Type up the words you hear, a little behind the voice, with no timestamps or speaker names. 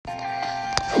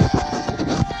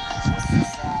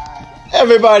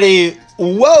Everybody,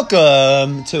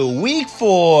 welcome to week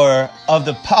 4 of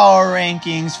the power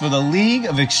rankings for the League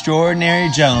of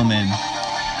Extraordinary Gentlemen.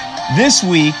 This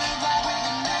week,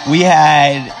 we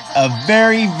had a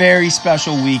very, very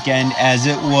special weekend as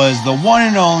it was the one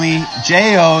and only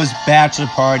J.O.'s bachelor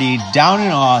party down in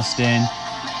Austin.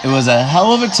 It was a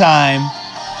hell of a time.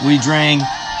 We drank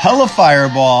hella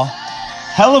Fireball,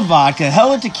 hella vodka,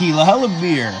 hella tequila, hella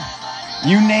beer.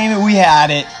 You name it, we had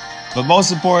it. But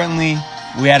most importantly,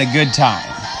 we had a good time.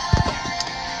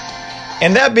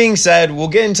 And that being said, we'll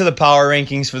get into the power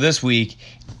rankings for this week.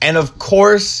 And of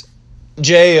course,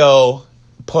 J.O.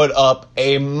 put up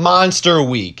a monster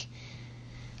week.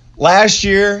 Last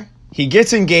year, he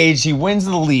gets engaged, he wins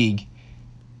the league.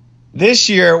 This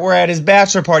year, we're at his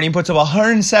bachelor party, he puts up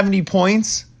 170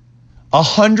 points.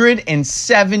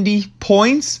 170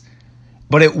 points.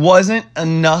 But it wasn't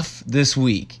enough this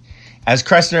week. As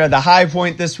Crestner had the high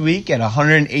point this week at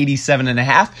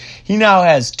 187.5. He now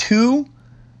has two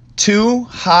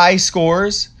high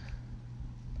scores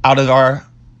out of our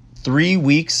 3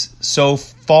 weeks so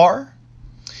far.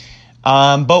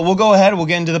 But we'll go ahead. We'll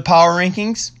get into the power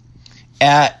rankings.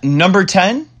 At number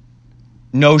 10,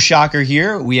 no shocker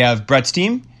here, we have Brett's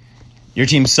team. Your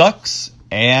team sucks.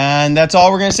 And that's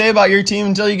all we're going to say about your team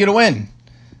until you get a win.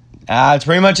 That's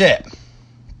pretty much it.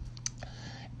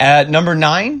 At number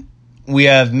 9, we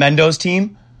have Mendo's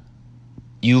team.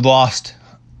 You lost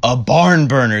a barn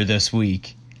burner this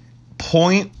week.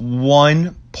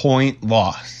 0.1 point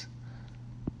loss.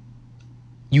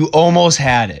 You almost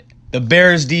had it. The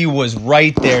Bears D was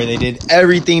right there. They did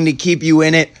everything to keep you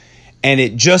in it, and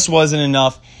it just wasn't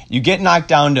enough. You get knocked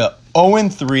down to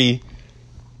 0-3,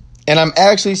 and I'm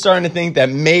actually starting to think that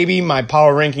maybe my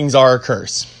power rankings are a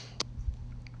curse.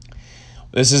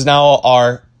 This is now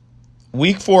our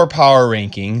Week 4 power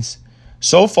rankings.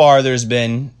 So far, there's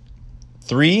been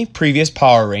 3 previous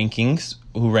power rankings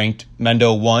who ranked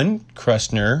Mendo 1,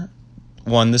 Crestner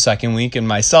won the second week, and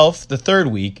myself the third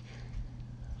week,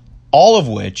 all of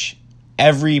which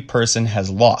every person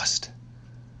has lost.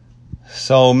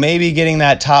 So maybe getting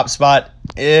that top spot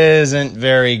isn't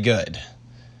very good.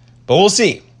 But we'll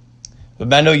see. But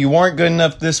Mendo, you weren't good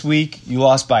enough this week. You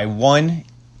lost by 1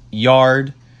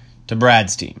 yard to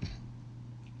Brad's team.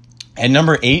 At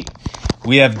number 8,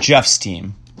 we have Jeff's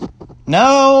team.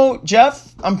 Now,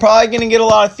 Jeff, I'm probably going to get a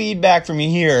lot of feedback from you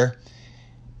here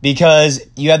because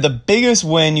you had the biggest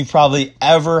win you've probably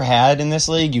ever had in this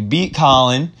league. You beat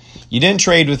Colin. You didn't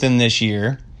trade with him this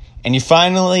year. And you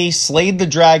finally slayed the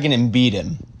dragon and beat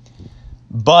him.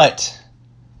 But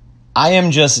I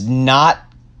am just not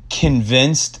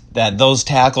convinced that those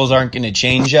tackles aren't going to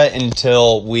change yet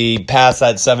until we pass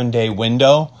that 7-day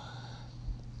window.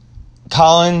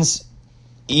 Colin's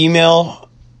email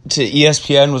to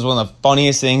ESPN was one of the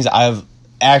funniest things I've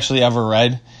actually ever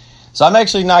read. So I'm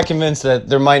actually not convinced that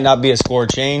there might not be a score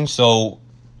change. So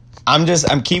I'm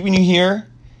keeping you here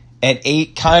at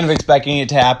 8, kind of expecting it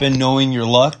to happen, knowing your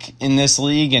luck in this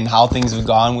league and how things have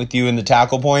gone with you in the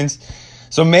tackle points.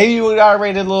 So maybe we got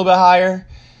rated a little bit higher,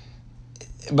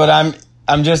 but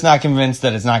I'm just not convinced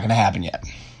that it's not going to happen yet.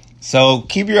 So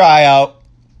keep your eye out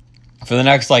for the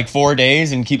next 4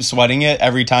 days and keep sweating it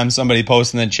every time somebody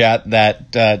posts in the chat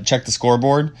that check the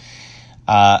scoreboard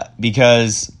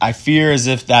because I fear as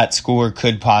if that score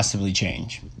could possibly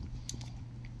change.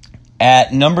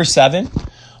 At number 7,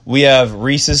 we have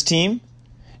Reese's team.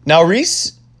 Now,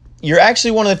 Reese, you're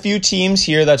actually one of the few teams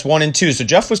here that's 1-2. So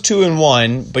Jeff was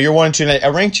 2-1, but you're 1-2. And I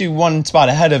ranked you 1 spot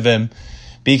ahead of him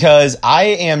because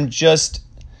I'm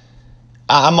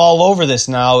all over this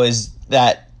now is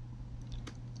that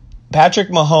Patrick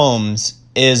Mahomes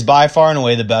is by far and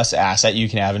away the best asset you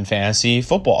can have in fantasy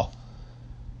football.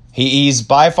 He's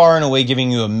by far and away giving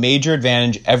you a major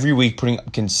advantage every week, putting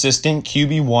up consistent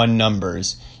QB1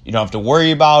 numbers. You don't have to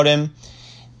worry about him.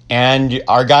 And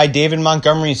our guy David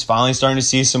Montgomery is finally starting to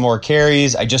see some more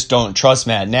carries. I just don't trust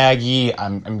Matt Nagy.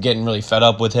 I'm getting really fed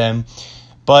up with him.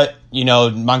 But,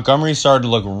 Montgomery started to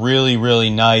look really, really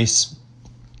nice.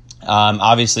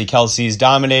 Obviously, Kelsey's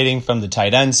dominating from the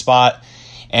tight end spot.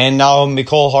 And now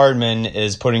Mecole Hardman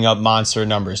is putting up monster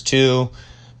numbers too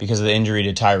because of the injury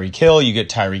to Tyreek Hill. You get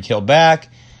Tyreek Hill back.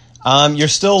 You're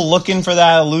still looking for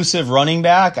that elusive running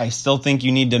back. I still think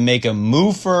you need to make a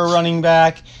move for a running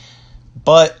back.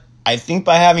 But I think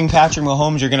by having Patrick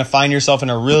Mahomes, you're going to find yourself in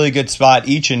a really good spot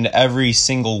each and every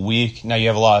single week. Now you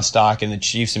have a lot of stock in the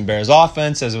Chiefs and Bears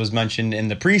offense, as it was mentioned in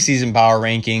the preseason power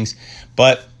rankings.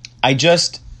 But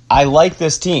I like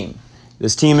this team.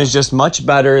 This team is just much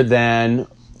better than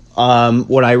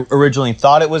what I originally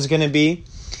thought it was going to be.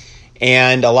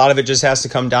 And a lot of it just has to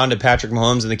come down to Patrick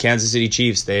Mahomes and the Kansas City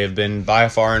Chiefs. They have been by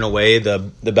far and away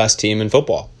the best team in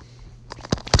football.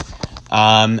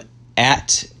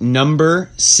 At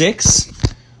number 6,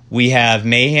 we have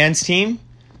Mahan's team.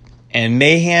 And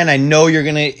Mahan, I know you're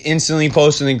going to instantly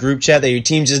post in the group chat that your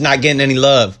team's just not getting any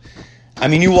love. I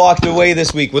mean, you walked away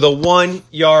this week with a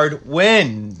 1-yard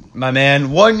win, my man.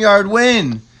 1-yard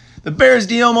win. The Bears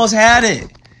D almost had it.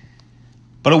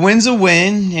 But a win's a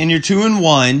win, and you're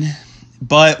 2-1.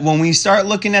 But when we start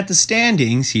looking at the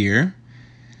standings here,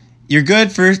 you're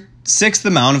good for 6th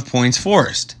amount of points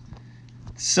forced.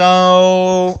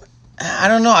 So I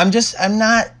don't know. I'm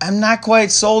not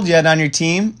quite sold yet on your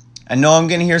team. I know I'm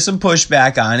going to hear some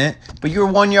pushback on it, but you're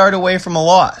 1 yard away from a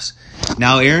loss.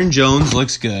 Now Aaron Jones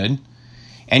looks good,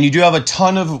 and you do have a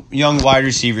ton of young wide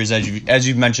receivers as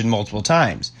you've mentioned multiple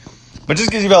times. But just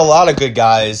because you've got a lot of good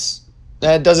guys,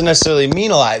 that doesn't necessarily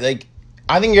mean a lot. Like,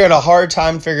 I think you're at a hard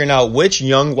time figuring out which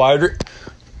young wide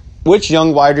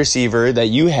receiver that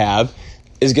you have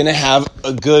is going to have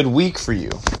a good week for you.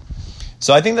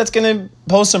 So I think that's going to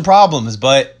pose some problems.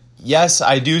 But yes,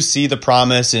 I do see the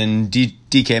promise in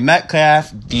DK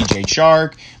Metcalf, DJ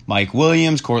Chark, Mike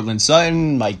Williams, Cortland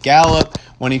Sutton, Mike Gallup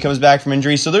when he comes back from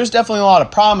injury. So there's definitely a lot of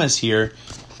promise here.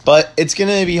 But it's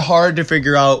going to be hard to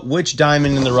figure out which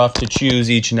diamond in the rough to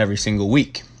choose each and every single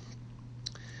week.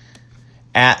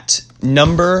 At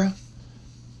number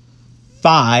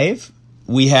 5,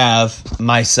 we have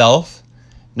myself.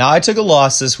 Now, I took a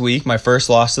loss this week, my first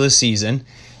loss of the season.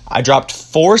 I dropped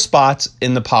 4 spots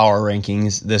in the power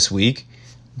rankings this week,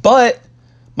 but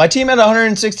my team had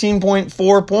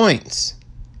 116.4 points.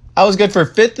 I was good for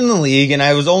 5th in the league, and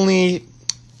I was only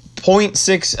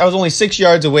 6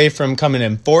 yards away from coming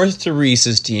in 4th to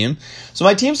Reese's team. So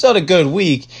my team still had a good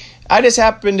week. I just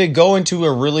happened to go into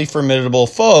a really formidable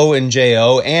foe in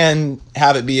J.O. and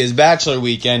have it be his bachelor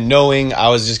weekend, knowing I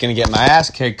was just going to get my ass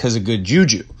kicked because of good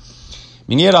juju. I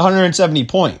mean, he had 170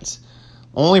 points.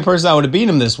 The only person that would have beat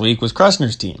him this week was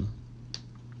Kressner's team.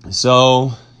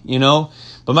 So,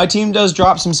 but my team does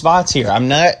drop some spots here. I'm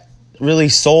not really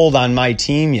sold on my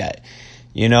team yet.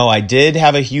 I did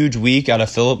have a huge week out of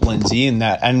Phillip Lindsay, and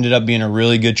that ended up being a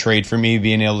really good trade for me,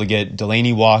 being able to get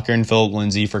Delaney Walker and Phillip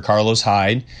Lindsay for Carlos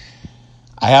Hyde.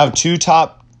 I have 2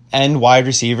 top-end wide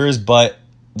receivers, but,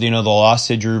 the loss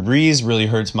to Drew Brees really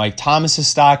hurts Mike Thomas's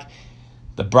stock.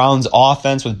 The Browns'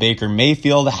 offense with Baker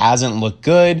Mayfield hasn't looked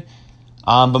good.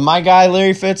 But my guy,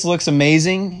 Larry Fitz, looks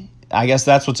amazing. I guess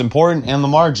that's what's important. And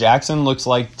Lamar Jackson looks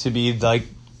like to be like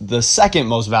the second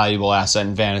most valuable asset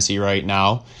in fantasy right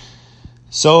now.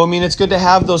 So, it's good to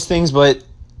have those things, but,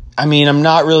 I'm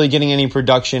not really getting any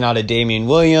production out of Damian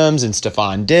Williams and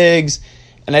Stephon Diggs.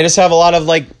 And I just have a lot of,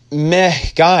 meh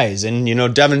guys. And,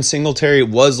 Devin Singletary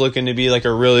was looking to be,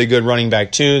 a really good running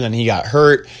back, too. Then he got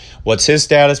hurt. What's his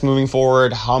status moving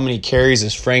forward? How many carries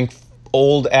is Frank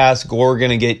old-ass Gore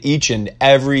going to get each and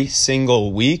every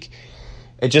single week?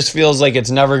 It just feels like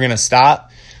it's never going to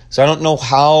stop. So I don't know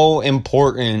how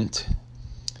important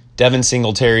Devin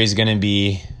Singletary is going to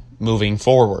be moving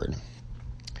forward.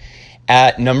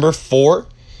 At number 4,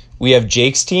 we have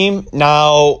Jake's team.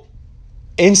 Now,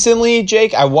 instantly,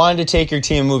 Jake, I wanted to take your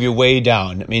team and move you way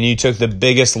down. You took the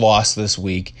biggest loss this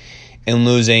week in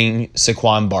losing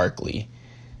Saquon Barkley.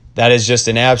 That is just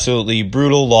an absolutely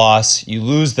brutal loss. You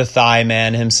lose the thigh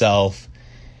man himself,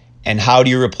 and how do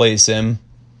you replace him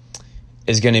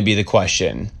is going to be the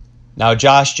question. Now,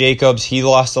 Josh Jacobs, he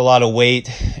lost a lot of weight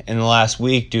in the last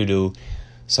week due to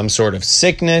some sort of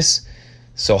sickness.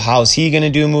 So how's he going to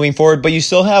do moving forward? But you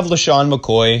still have LaShawn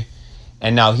McCoy,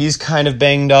 and now he's kind of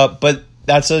banged up, but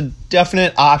that's a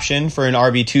definite option for an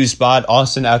RB2 spot.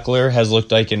 Austin Eckler has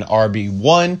looked like an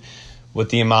RB1 with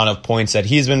the amount of points that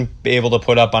he's been able to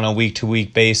put up on a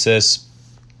week-to-week basis.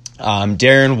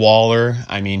 Darren Waller,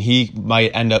 he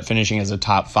might end up finishing as a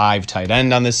top 5 tight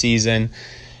end on the season.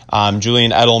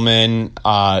 Julian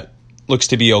Edelman looks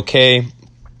to be okay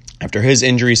after his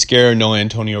injury scare. No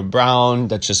Antonio Brown.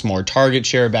 That's just more target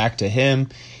share back to him.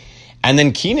 And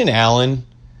then Keenan Allen,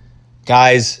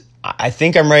 guys, I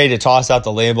think I'm ready to toss out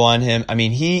the label on him.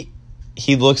 He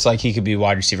looks like he could be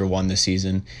wide receiver 1 this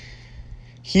season.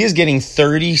 He is getting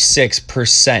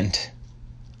 36%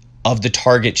 of the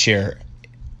target share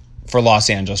for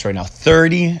Los Angeles right now.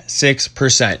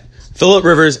 36%. Phillip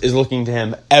Rivers is looking to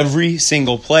him every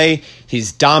single play.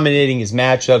 He's dominating his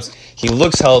matchups. He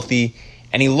looks healthy,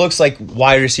 and he looks like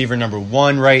wide receiver number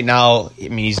 1 right now.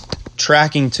 He's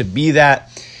tracking to be that.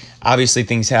 Obviously,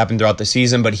 things happen throughout the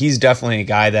season, but he's definitely a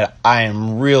guy that I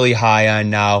am really high on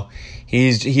now.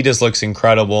 He just looks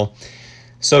incredible.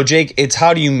 So, Jake, it's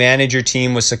how do you manage your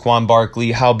team with Saquon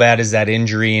Barkley? How bad is that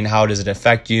injury and how does it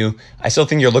affect you? I still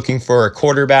think you're looking for a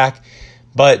quarterback,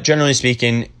 but generally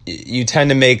speaking, you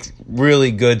tend to make really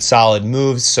good, solid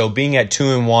moves. So being at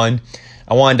 2-1,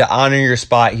 I wanted to honor your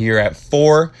spot here at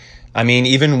 4. I mean,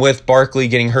 even with Barkley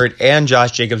getting hurt and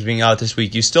Josh Jacobs being out this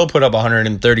week, you still put up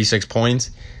 136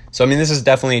 points. So, I mean, this is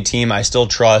definitely a team I still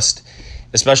trust,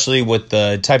 especially with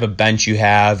the type of bench you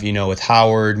have, with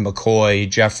Howard, McCoy,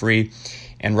 Jeffrey,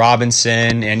 and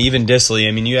Robinson, and even Disley.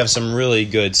 I mean, you have some really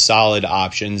good, solid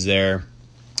options there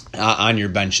on your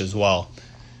bench as well.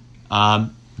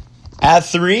 At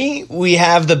 3, we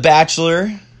have the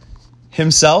Bachelor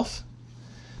himself.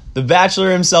 The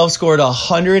Bachelor himself scored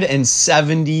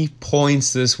 170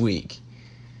 points this week.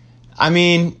 I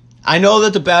mean, I know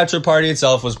that the Bachelor party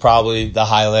itself was probably the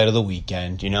highlight of the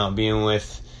weekend, being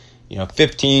with,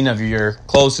 15 of your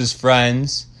closest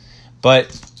friends.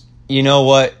 But you know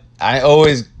what? I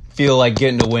always feel like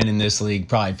getting a win in this league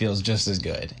probably feels just as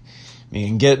good. I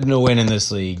mean, getting a win in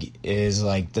this league is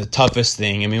like the toughest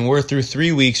thing. I mean, we're through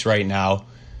 3 weeks right now.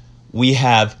 We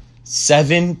have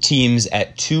 7 teams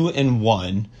at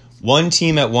 2-1, 1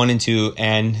 team at 1-2,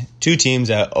 and 2 teams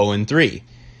at 0-3.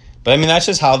 But I mean, that's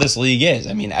just how this league is.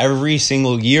 I mean, every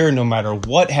single year, no matter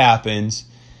what happens,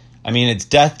 I mean, it's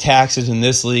death taxes in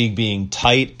this league being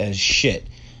tight as shit.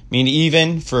 I mean,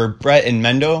 even for Brett and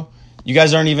Mendo, you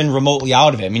guys aren't even remotely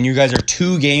out of it. I mean, you guys are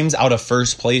 2 games out of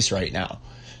first place right now.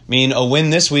 I mean, a win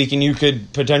this week and you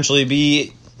could potentially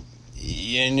be,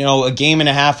 a game and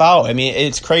a half out. I mean,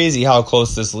 it's crazy how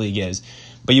close this league is.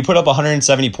 But you put up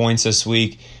 170 points this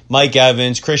week. Mike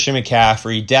Evans, Christian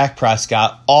McCaffrey, Dak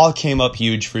Prescott all came up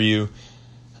huge for you.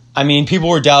 I mean, people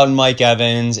were doubting Mike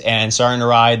Evans and starting to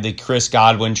ride the Chris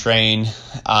Godwin train.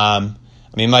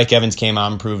 Mike Evans came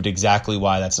out and proved exactly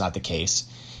why that's not the case.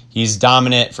 He's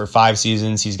dominant for 5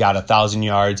 seasons. He's got 1,000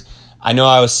 yards. I know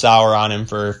I was sour on him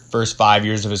for first 5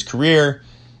 years of his career,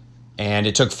 and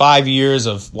it took 5 years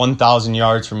of 1,000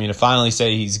 yards for me to finally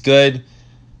say he's good.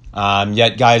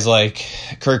 Yet guys like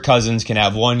Kirk Cousins can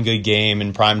have one good game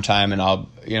in prime time, and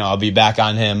I'll be back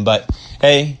on him. But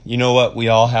hey, you know what? We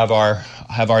all have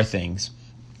our things.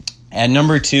 At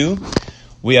number 2,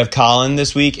 we have Colin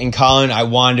this week, and Colin, I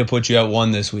wanted to put you at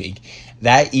 1 this week.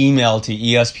 That email to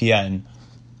ESPN,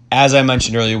 as I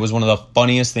mentioned earlier, was one of the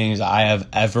funniest things I have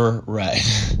ever read.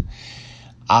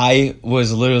 I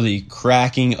was literally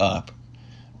cracking up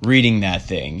reading that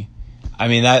thing. I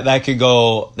mean, that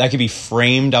could be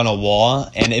framed on a wall,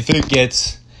 and if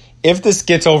this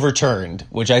gets overturned,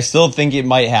 which I still think it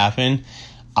might happen,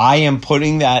 I am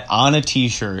putting that on a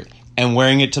t-shirt and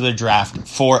wearing it to the draft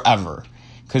forever,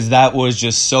 because that was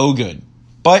just so good.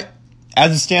 But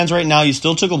as it stands right now, you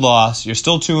still took a loss. You're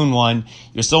still 2-1.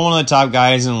 You're still one of the top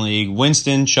guys in the league.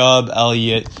 Winston, Chubb,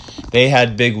 Elliott, they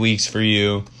had big weeks for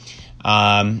you.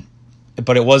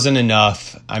 But it wasn't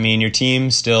enough. I mean, your team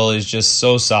still is just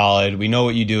so solid. We know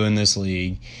what you do in this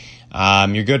league.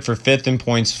 You're good for 5th in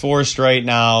points forced right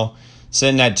now.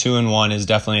 Sitting at 2-1 is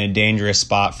definitely a dangerous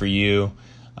spot for you.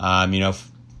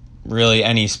 Really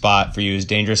any spot for you is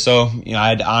dangerous. So, I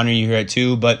had to honor you here at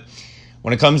 2, but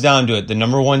when it comes down to it, the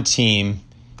number 1 team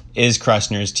is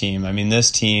Kressner's team. I mean, this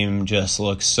team just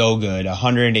looks so good.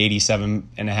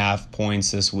 187.5 points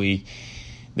this week.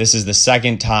 This is the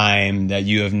second time that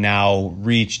you have now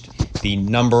reached the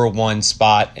number 1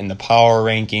 spot in the power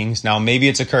rankings. Now, maybe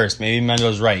it's a curse. Maybe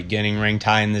Mendo's right. Getting ranked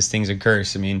high in this thing's a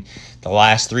curse. I mean, the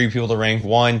last 3 people to rank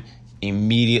 1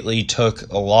 immediately took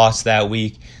a loss that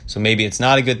week. So maybe it's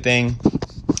not a good thing.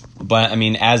 But, I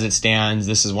mean, as it stands,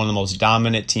 this is one of the most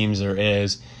dominant teams there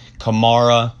is.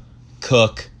 Kamara,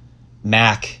 Cook,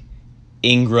 Mack,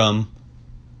 Ingram,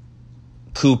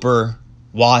 Cooper,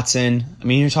 Watson. I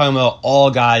mean, you're talking about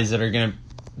all guys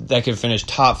that could finish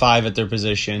top 5 at their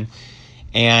position.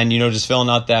 And, just filling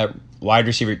out that wide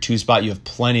receiver 2 spot, you have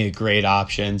plenty of great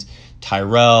options.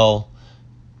 Tyrell,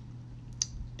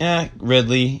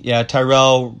 Ridley. Yeah,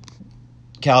 Tyrell,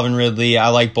 Calvin Ridley. I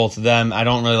like both of them. I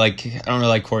don't really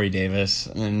like Corey Davis.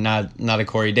 I mean, not a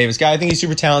Corey Davis guy. I think he's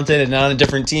super talented, and on a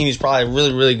different team, he's probably a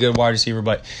really, really good wide receiver.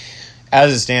 But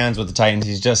as it stands with the Titans,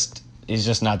 he's just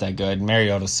not that good.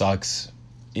 Mariota sucks.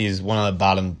 He's one of the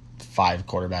bottom 5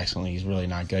 quarterbacks in the league. He's really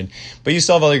not good. But you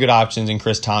still have other good options in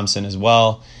Chris Thompson as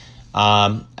well.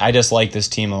 I just like this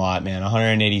team a lot, man.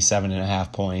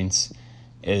 187.5 points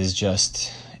is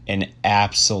just an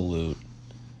absolute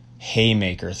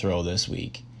haymaker throw this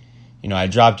week. I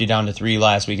dropped you down to 3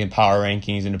 last week in power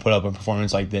rankings, and to put up a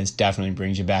performance like this definitely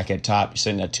brings you back at top. You're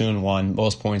sitting at 2-1,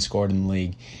 most points scored in the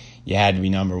league. You had to be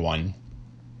number 1.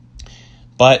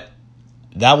 But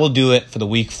that will do it for the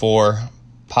week 4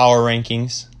 power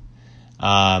rankings.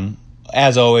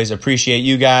 As always, appreciate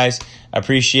you guys.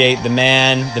 Appreciate the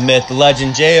man, the myth, the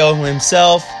legend, J.O.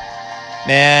 himself.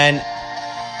 Man,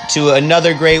 to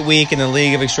another great week in the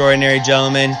League of Extraordinary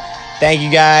Gentlemen. Thank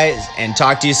you guys, and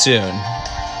talk to you soon.